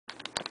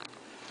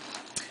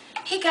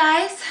Hey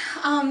guys,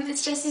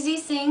 it's Jessie Z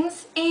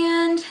Sings,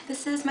 and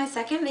this is my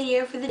second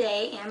video for the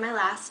day and my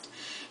last.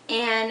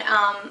 And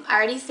I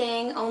already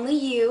sang Only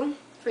You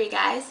for you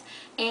guys,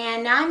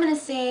 and now I'm going to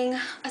sing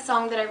a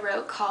song that I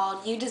wrote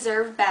called You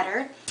Deserve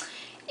Better.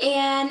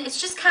 And it's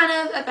just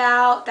kind of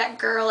about that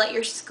girl at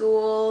your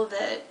school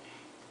that,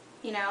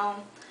 you know,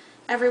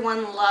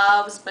 everyone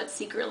loves but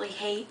secretly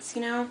hates,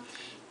 you know.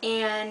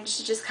 And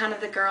she's just kind of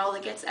the girl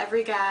that gets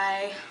every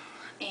guy,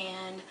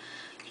 and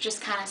just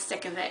kind of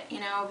sick of it, you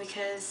know,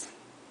 because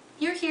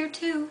you're here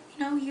too, you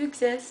know, you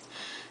exist.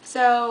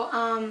 So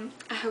I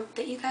hope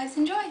that you guys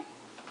enjoy.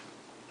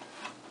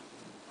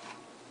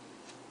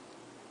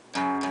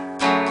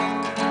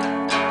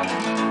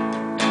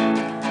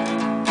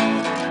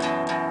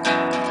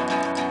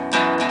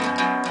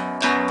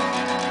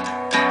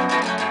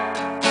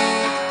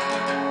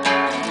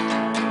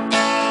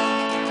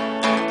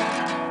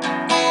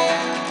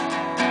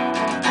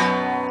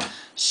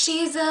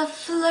 She's a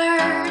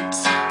flirt.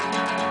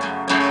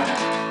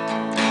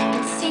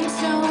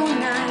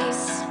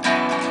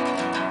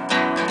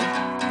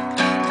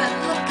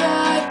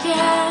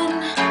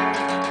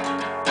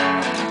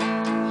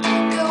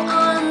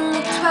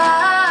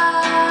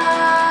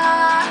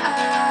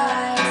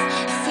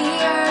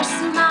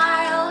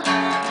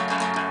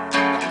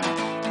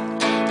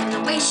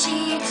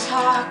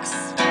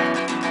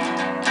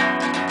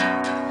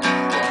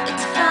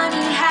 It's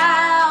funny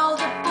how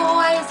the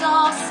boys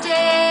all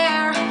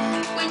stare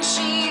when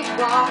she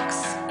walks.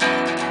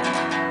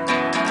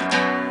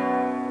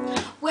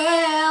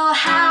 Well,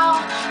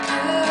 how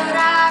could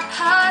I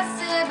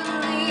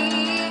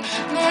possibly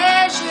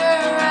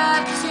measure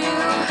up to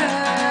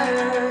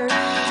her?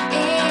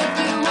 If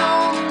you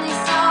only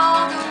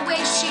saw the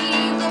way she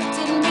looked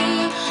at me,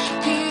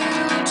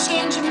 you'd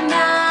change your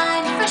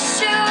mind for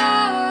sure.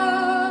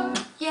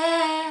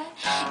 Yeah,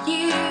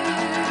 you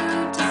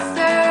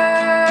deserve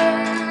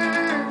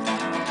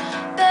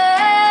better,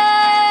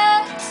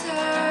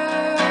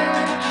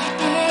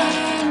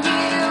 and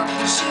you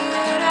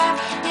should have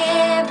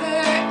never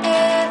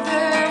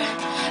ever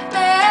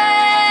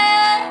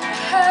met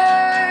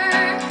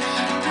her.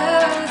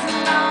 Those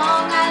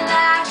long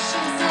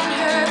eyelashes and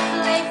her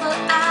playful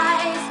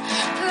eyes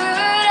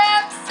put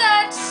up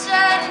such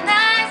a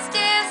nice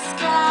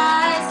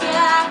disguise.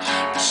 Yeah,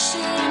 you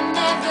should have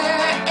never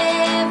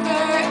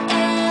ever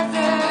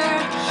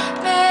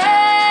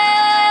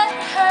met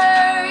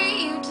her.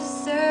 You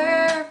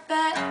deserve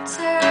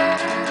better.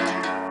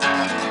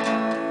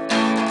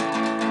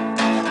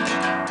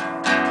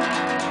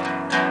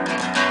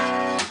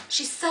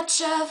 She's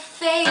such a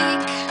fake,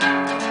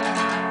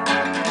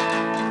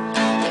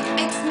 it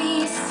makes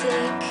me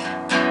sick.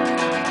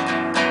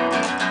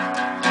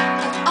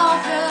 Of all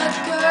the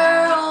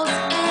girls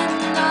in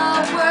the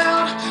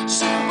world,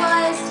 she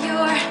was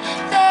your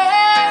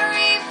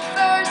very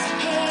first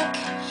pick.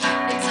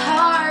 It's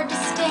hard to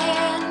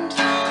stand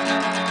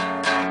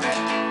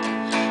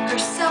her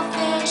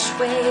selfish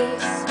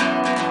ways.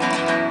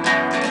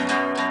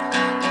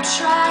 You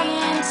try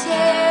and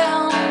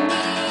tell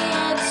me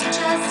it's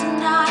just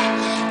not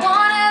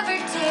one of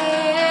her days.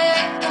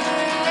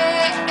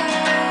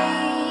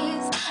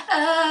 A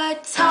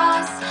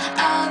toss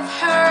of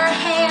her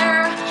hair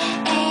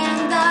and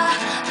the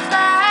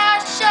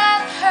flash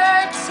of her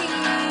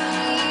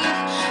teeth.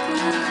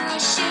 Ooh, a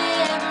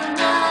shiver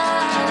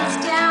runs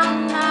down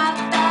my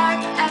back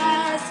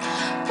as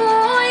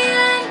boy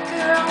and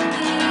girl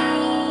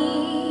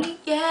meet.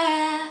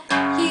 Yeah,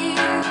 you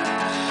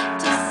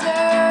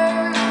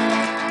deserve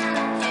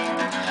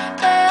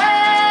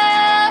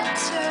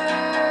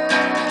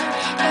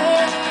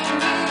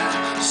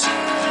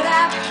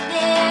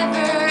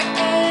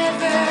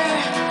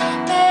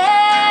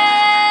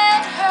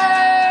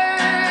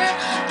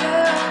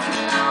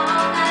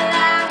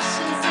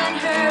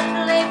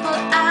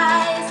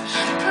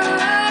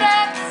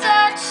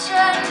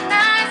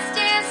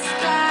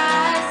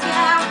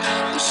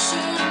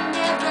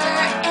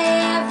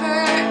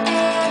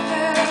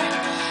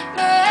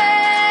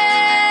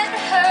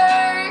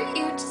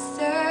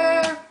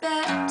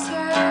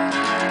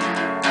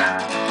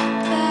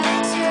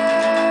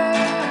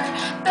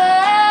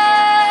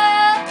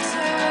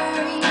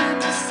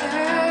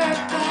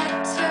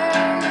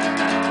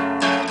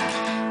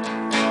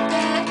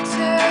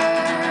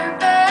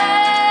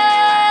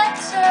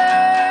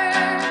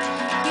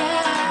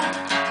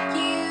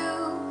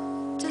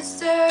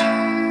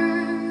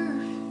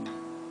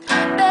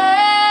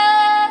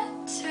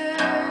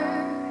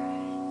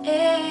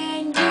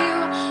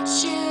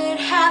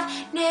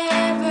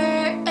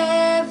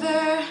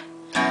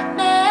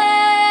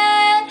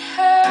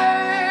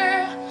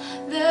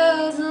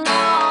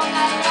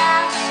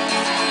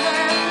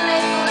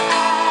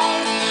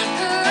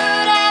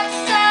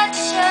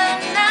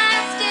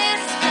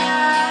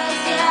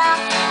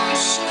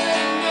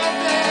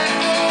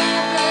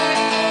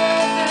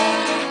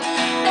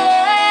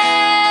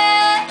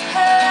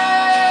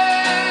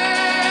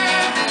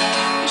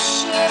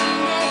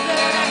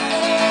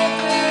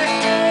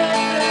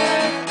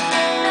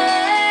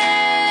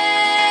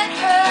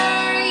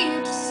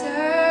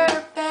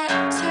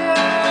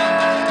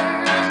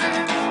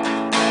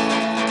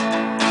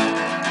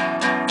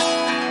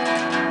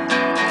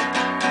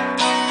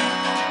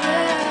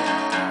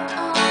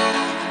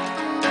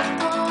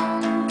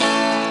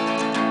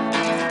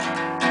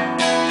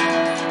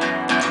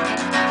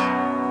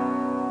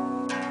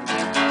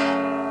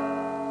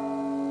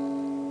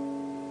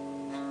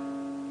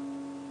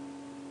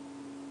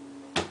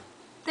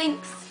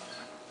Thanks!